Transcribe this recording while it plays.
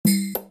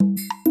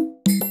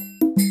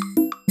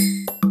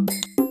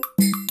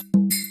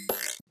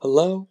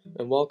Hello,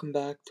 and welcome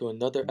back to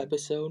another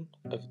episode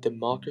of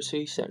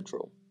Democracy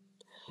Central.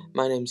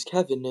 My name's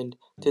Kevin, and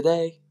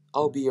today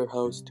I'll be your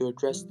host to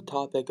address the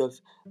topic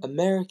of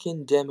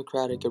American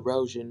democratic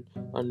erosion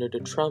under the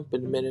Trump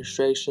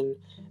administration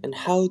and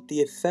how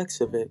the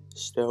effects of it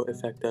still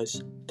affect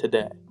us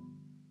today.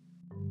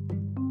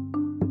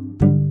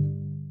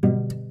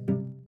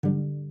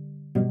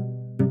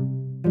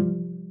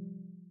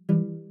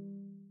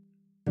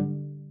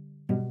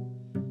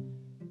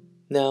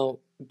 Now,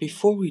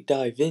 before we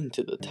dive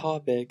into the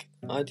topic,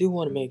 I do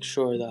want to make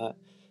sure that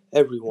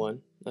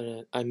everyone,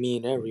 and I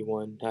mean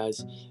everyone,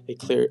 has a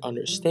clear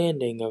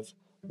understanding of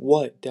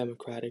what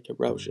democratic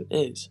erosion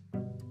is.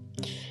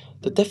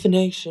 The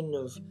definition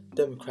of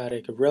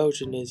democratic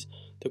erosion is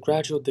the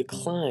gradual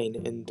decline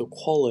in the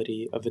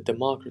quality of a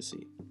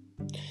democracy.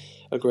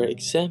 A great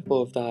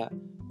example of that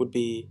would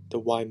be the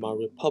Weimar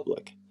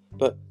Republic,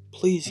 but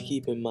please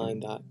keep in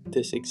mind that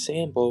this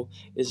example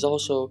is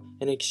also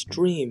an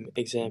extreme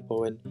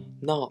example and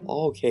not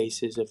all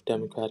cases of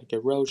democratic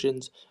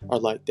erosions are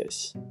like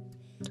this.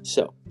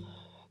 So,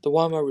 the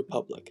Weimar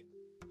Republic,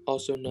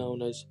 also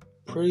known as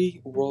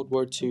pre-World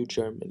War II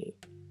Germany.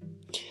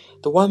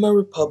 The Weimar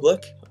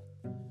Republic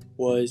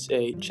was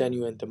a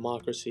genuine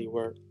democracy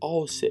where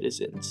all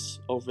citizens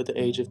over the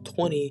age of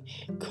 20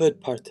 could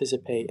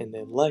participate in the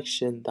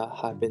election that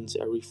happens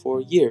every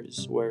 4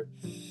 years, where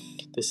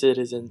the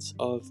citizens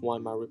of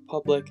Weimar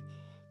Republic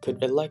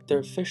could elect their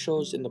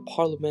officials in the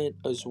parliament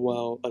as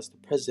well as the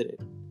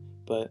president.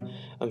 But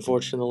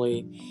unfortunately,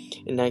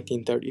 in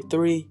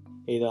 1933,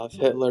 Adolf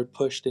Hitler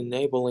pushed the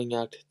Enabling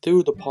Act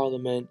through the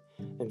parliament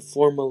and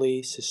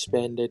formally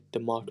suspended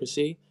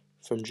democracy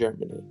from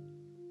Germany.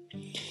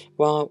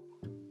 While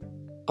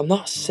I'm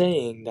not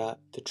saying that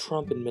the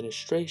Trump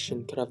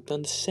administration could have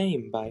done the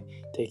same by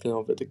taking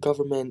over the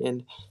government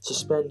and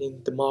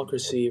suspending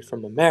democracy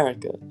from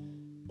America,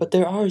 but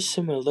there are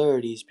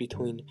similarities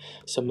between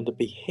some of the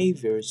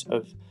behaviors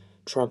of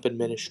Trump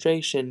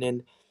administration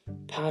and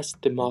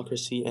past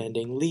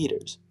democracy-ending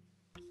leaders.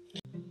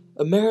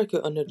 America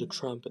under the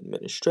Trump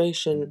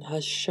administration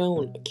has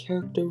shown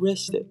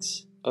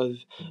characteristics of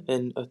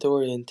an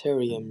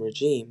authoritarian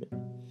regime,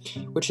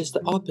 which is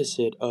the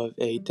opposite of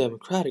a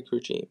democratic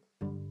regime.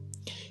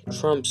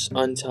 Trump's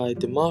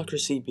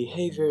anti-democracy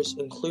behaviors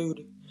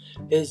include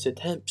his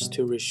attempts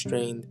to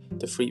restrain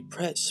the free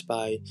press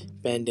by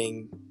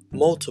banning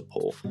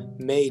multiple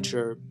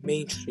major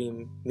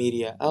mainstream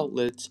media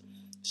outlets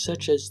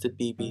such as the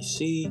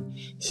BBC,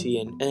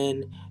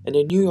 CNN, and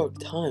the New York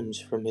Times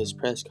from his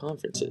press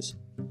conferences.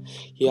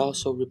 He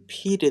also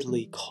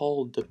repeatedly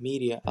called the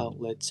media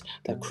outlets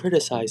that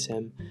criticize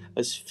him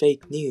as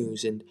fake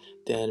news and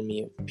the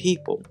enemy of the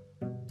people.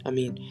 I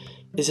mean,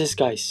 is this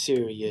guy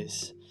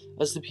serious?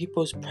 As the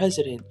people's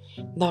president,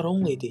 not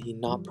only did he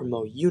not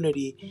promote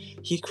unity,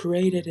 he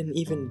created an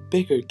even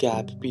bigger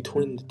gap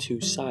between the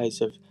two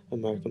sides of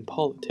American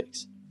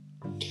politics.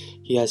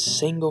 He has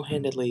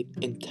single-handedly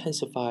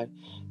intensified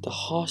the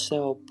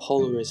hostile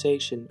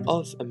polarization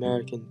of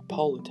American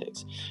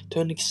politics to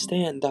an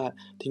extent that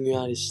the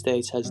United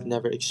States has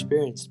never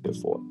experienced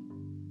before.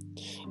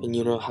 And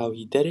you know how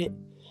he did it?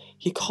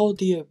 He called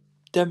the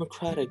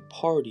Democratic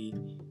Party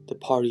the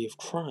party of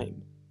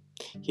crime.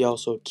 He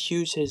also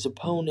accused his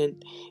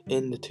opponent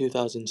in the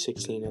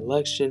 2016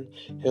 election,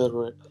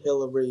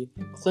 Hillary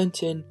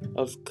Clinton,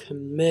 of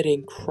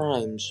committing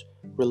crimes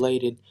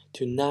related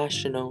to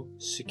national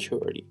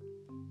security.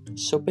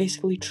 So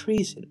basically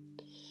treason.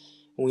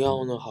 We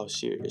all know how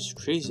serious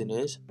treason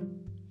is.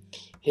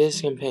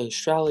 His campaign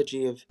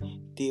strategy of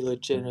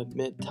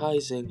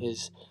delegitimizing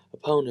his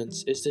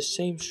opponents is the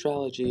same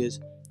strategy as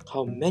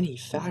how many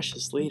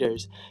fascist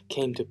leaders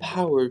came to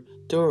power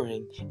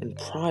during and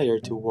prior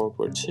to World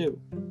War II.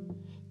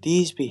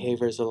 These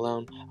behaviors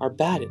alone are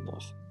bad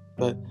enough,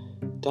 but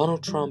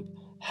Donald Trump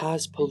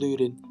has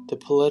polluted the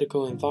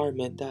political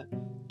environment that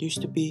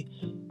used to be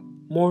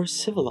more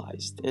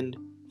civilized and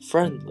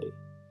friendly.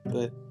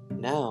 But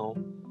now,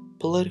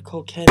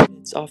 political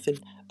candidates often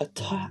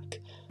attack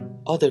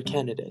other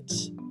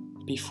candidates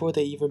before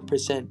they even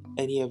present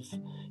any of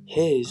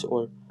his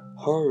or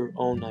her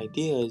own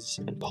ideas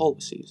and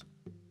policies.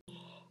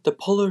 The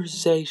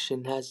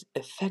polarization has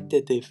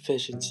affected the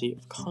efficiency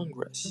of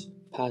Congress,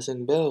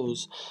 passing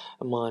bills,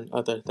 among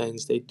other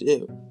things they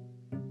do.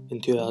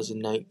 In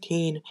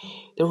 2019,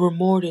 there were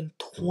more than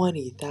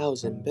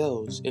 20,000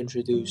 bills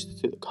introduced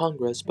to the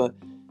Congress, but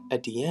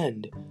at the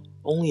end,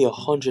 only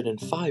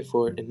 105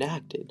 were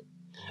enacted.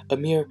 A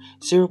mere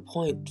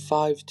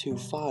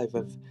 0.525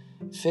 of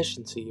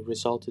efficiency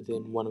resulted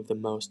in one of the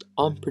most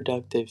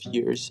unproductive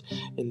years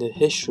in the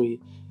history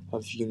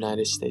of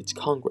United States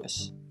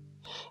Congress.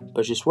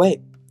 But just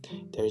wait,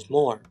 there's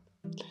more.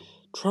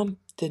 Trump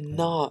did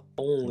not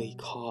only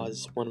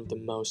cause one of the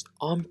most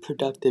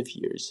unproductive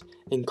years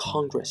in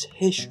Congress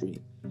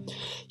history,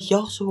 he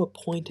also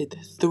appointed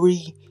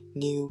 3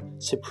 new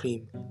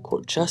Supreme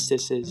Court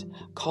justices,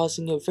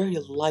 causing a very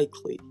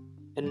likely,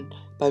 and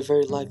by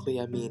very likely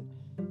I mean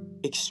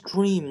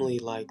extremely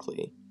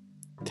likely,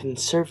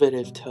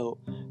 conservative tilt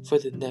for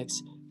the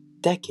next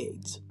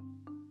decades.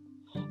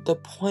 The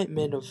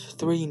appointment of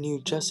 3 new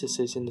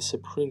justices in the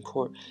Supreme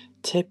Court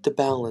tipped the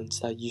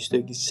balance that used to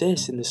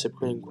exist in the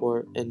Supreme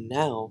Court, and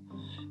now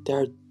there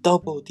are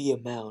double the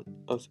amount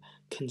of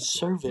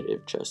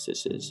conservative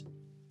justices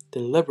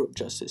than liberal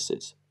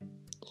justices.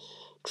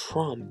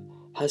 Trump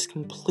has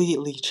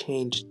completely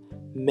changed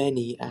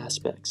many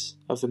aspects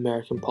of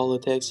American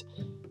politics,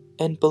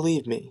 and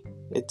believe me,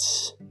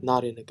 it's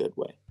not in a good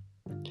way.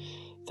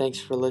 Thanks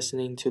for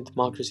listening to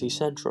Democracy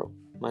Central.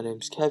 My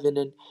name's Kevin,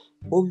 and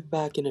we'll be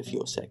back in a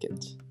few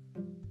seconds.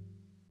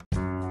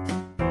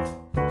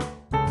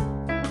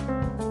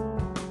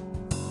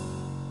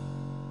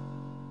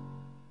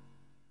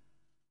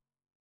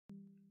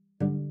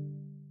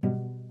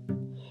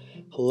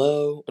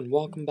 Hello, and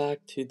welcome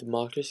back to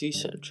Democracy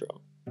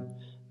Central.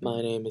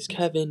 My name is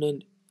Kevin,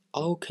 and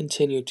I'll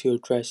continue to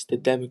address the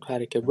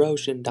democratic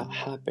erosion that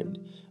happened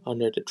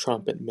under the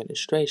Trump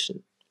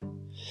administration.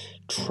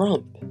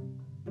 Trump,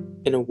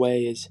 in a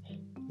way, is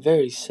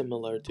very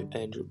similar to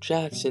Andrew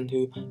Jackson,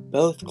 who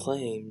both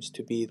claims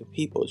to be the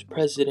people's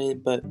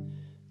president but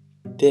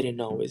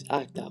didn't always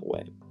act that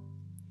way.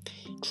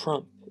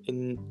 Trump,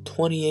 in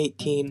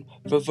 2018,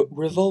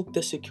 revoked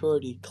the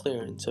security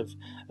clearance of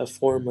a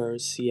former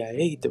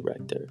CIA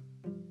director,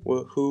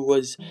 who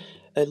was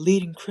a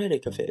leading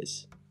critic of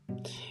his.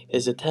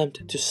 His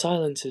attempt to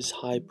silence his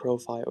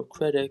high-profile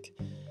critic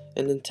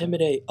and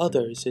intimidate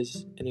others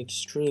is an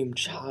extreme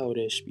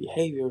childish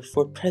behavior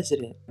for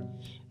president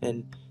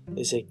and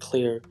is a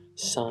clear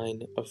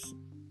sign of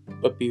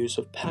abuse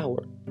of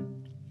power.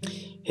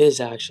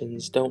 His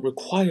actions don't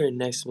require an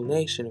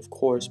explanation, of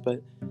course,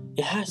 but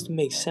it has to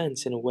make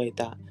sense in a way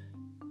that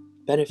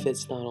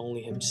benefits not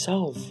only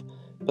himself,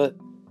 but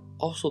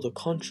also the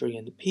country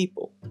and the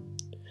people.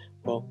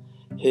 Well,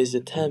 his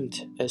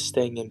attempt at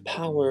staying in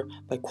power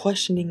by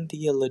questioning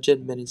the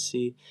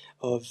illegitimacy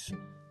of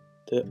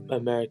the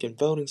American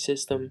voting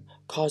system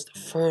caused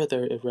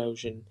further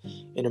erosion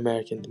in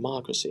American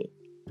democracy.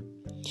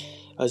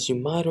 As you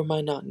might or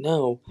might not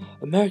know,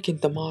 American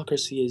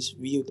democracy is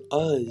viewed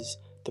as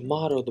the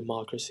model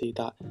democracy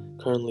that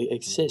currently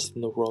exists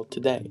in the world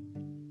today.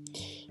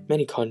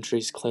 Many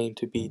countries claim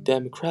to be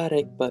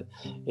democratic, but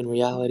in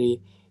reality,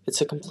 it's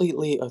a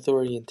completely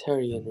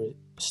authoritarian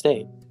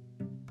state.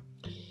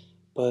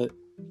 But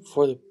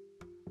for the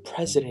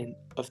President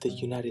of the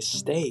United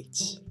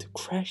States to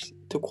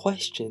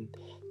question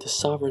the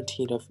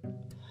sovereignty of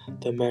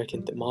the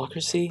American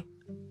democracy,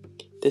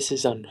 this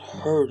is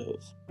unheard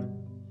of.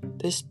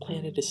 This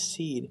planted a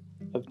seed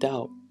of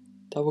doubt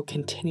that will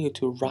continue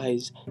to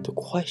rise to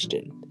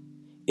question,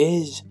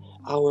 is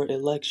our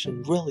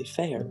election really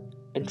fair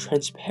and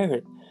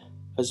transparent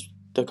as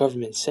the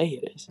government say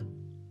it is?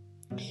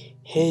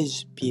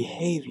 His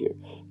behavior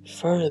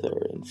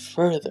further and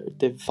further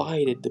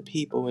divided the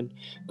people and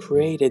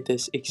created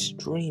this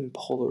extreme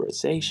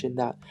polarization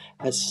that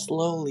has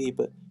slowly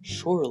but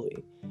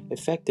surely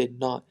affected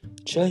not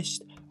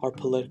just our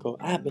political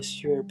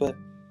atmosphere, but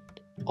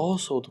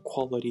also the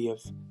quality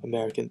of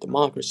American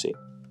democracy.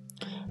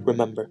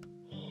 Remember,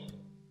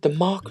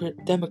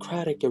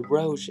 democratic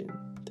erosion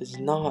does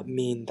not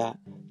mean that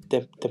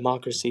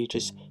democracy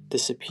just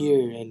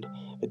disappears and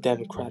a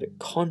democratic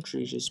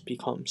country just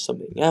becomes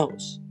something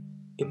else.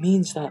 It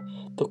means that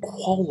the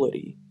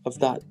quality of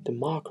that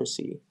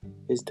democracy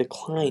is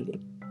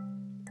declining.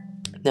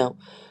 Now,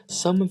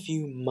 some of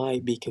you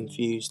might be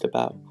confused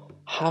about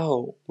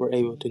how we're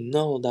able to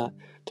know that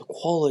the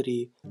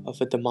quality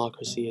of a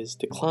democracy is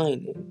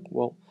declining.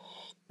 Well,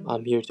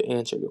 I'm here to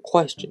answer your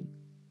question.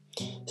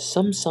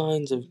 Some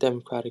signs of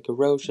democratic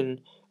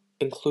erosion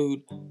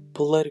include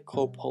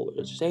political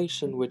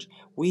polarization, which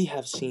we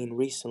have seen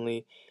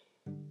recently.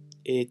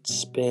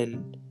 It's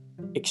been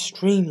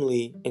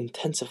extremely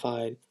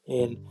intensified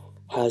and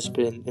has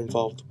been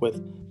involved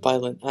with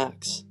violent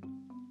acts.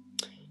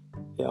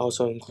 They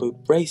also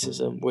include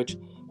racism, which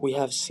we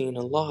have seen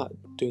a lot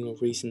during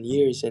recent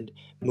years, and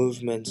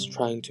movements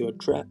trying to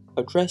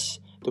address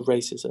the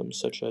racism,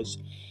 such as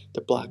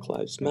the Black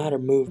Lives Matter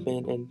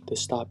movement and the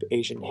Stop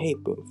Asian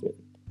Hate movement.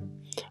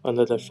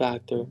 Another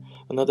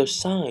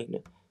sign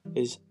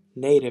is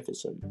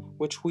nativism,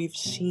 which we've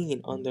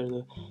seen under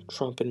the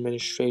Trump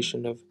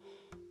administration of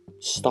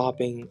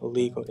stopping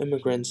illegal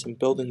immigrants and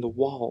building the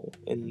wall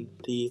in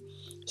the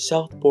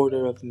south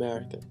border of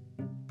America.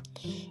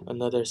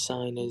 Another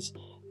sign is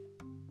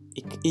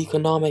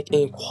economic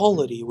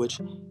inequality, which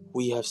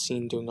we have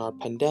seen during our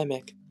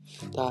pandemic,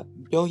 that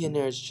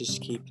billionaires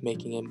just keep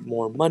making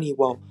more money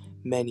while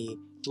many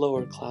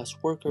lower class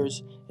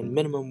workers and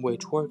minimum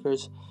wage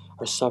workers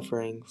are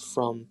suffering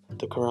from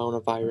the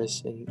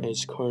coronavirus and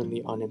is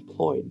currently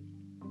unemployed.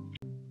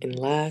 And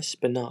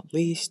last but not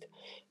least,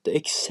 the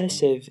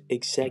excessive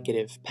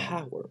executive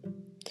power,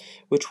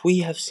 which we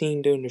have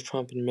seen during the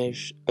Trump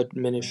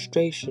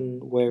administration,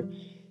 where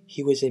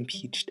he was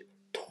impeached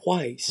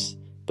twice,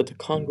 but the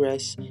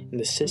Congress and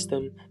the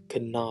system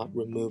could not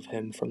remove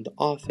him from the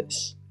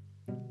office.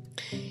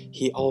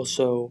 He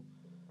also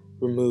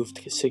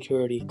removed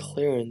security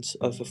clearance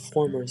of a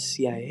former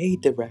CIA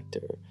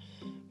director,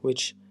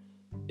 which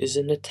is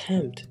an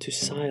attempt to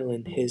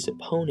silence his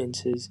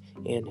opponents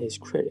and his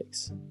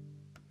critics.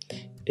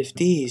 If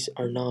these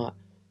are not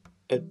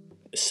a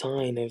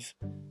sign of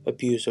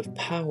abuse of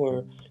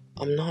power,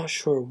 I'm not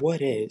sure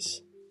what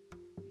is.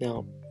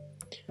 Now,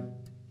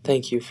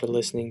 thank you for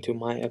listening to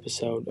my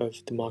episode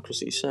of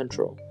Democracy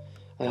Central.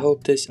 I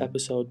hope this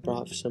episode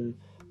brought some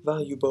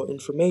valuable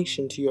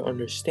information to your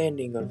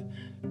understanding of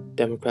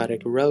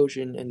democratic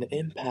erosion and the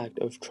impact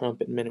of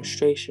Trump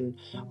administration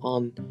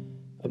on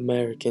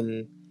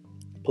American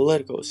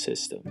political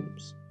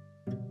systems.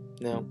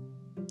 Now,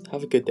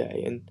 have a good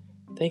day, and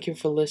thank you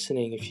for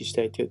listening if you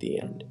stayed to the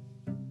end.